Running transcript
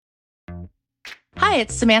Hi,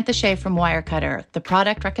 it's Samantha Shea from Wirecutter, the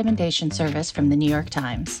product recommendation service from the New York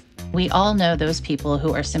Times. We all know those people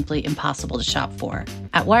who are simply impossible to shop for.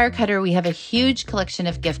 At Wirecutter, we have a huge collection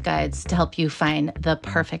of gift guides to help you find the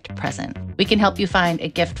perfect present. We can help you find a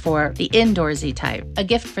gift for the indoorsy type, a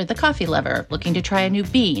gift for the coffee lover looking to try a new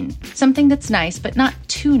bean, something that's nice but not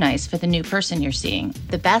too nice for the new person you're seeing,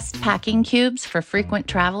 the best packing cubes for frequent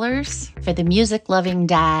travelers, for the music-loving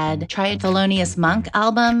dad, try a Thelonious Monk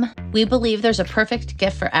album. We believe there's a perfect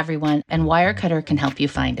gift for everyone, and Wirecutter can help you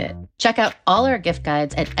find it. Check out all our gift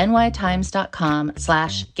guides at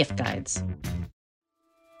nytimes.com/gift guides.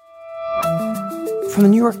 From the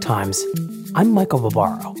New York Times, I'm Michael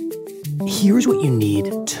Barbaro. Here's what you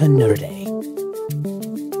need to know today.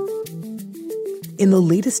 In the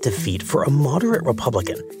latest defeat for a moderate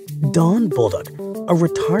Republican, Don Bolduc, a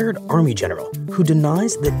retired Army general who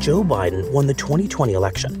denies that Joe Biden won the 2020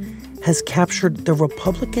 election, has captured the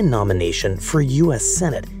Republican nomination for U.S.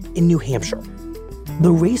 Senate in New Hampshire.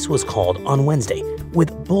 The race was called on Wednesday, with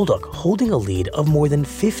Bolduc holding a lead of more than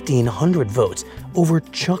 1,500 votes over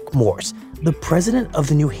Chuck Morse, the president of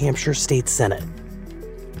the New Hampshire State Senate.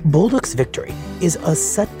 Bolduc's victory is a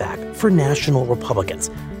setback for national Republicans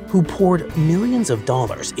who poured millions of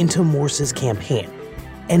dollars into Morse's campaign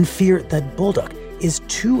and fear that Bolduc is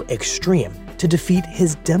too extreme to defeat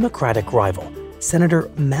his Democratic rival, Senator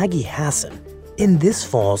Maggie Hassan, in this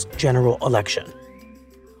fall's general election.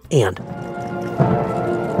 And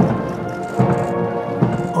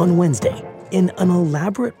on Wednesday, in an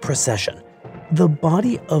elaborate procession, the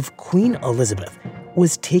body of Queen Elizabeth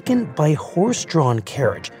was taken by horse-drawn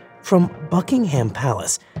carriage from Buckingham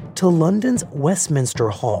Palace to London's Westminster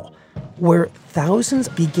Hall, where thousands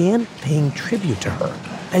began paying tribute to her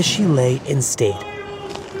as she lay in state.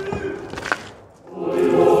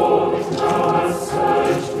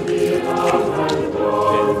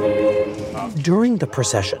 During the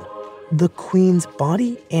procession, the Queen's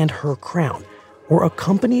body and her crown were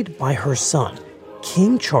accompanied by her son,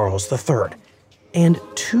 King Charles III, and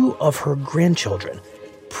two of her grandchildren,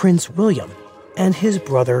 Prince William and his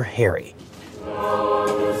brother Harry.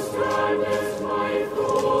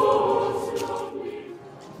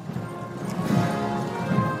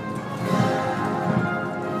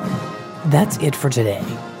 That's it for today.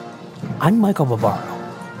 I'm Michael Barbaro.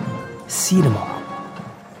 See you tomorrow.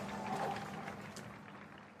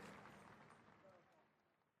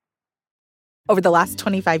 Over the last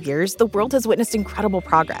 25 years, the world has witnessed incredible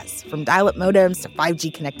progress, from dial-up modems to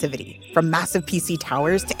 5G connectivity, from massive PC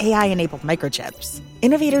towers to AI-enabled microchips.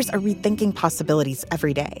 Innovators are rethinking possibilities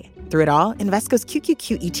every day. Through it all, Invesco's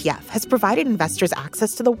QQQ ETF has provided investors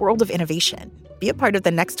access to the world of innovation. Be a part of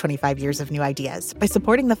the next 25 years of new ideas by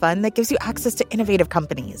supporting the fund that gives you access to innovative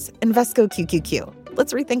companies. Invesco QQQ.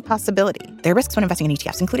 Let's rethink possibility. There are risks when investing in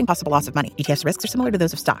ETFs, including possible loss of money. ETFs risks are similar to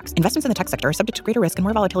those of stocks. Investments in the tech sector are subject to greater risk and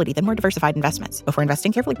more volatility than more diversified investments. Before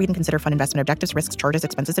investing, carefully read and consider fund investment objectives, risks, charges,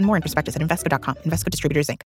 expenses, and more in prospectus at Invesco.com. Invesco Distributors, Inc.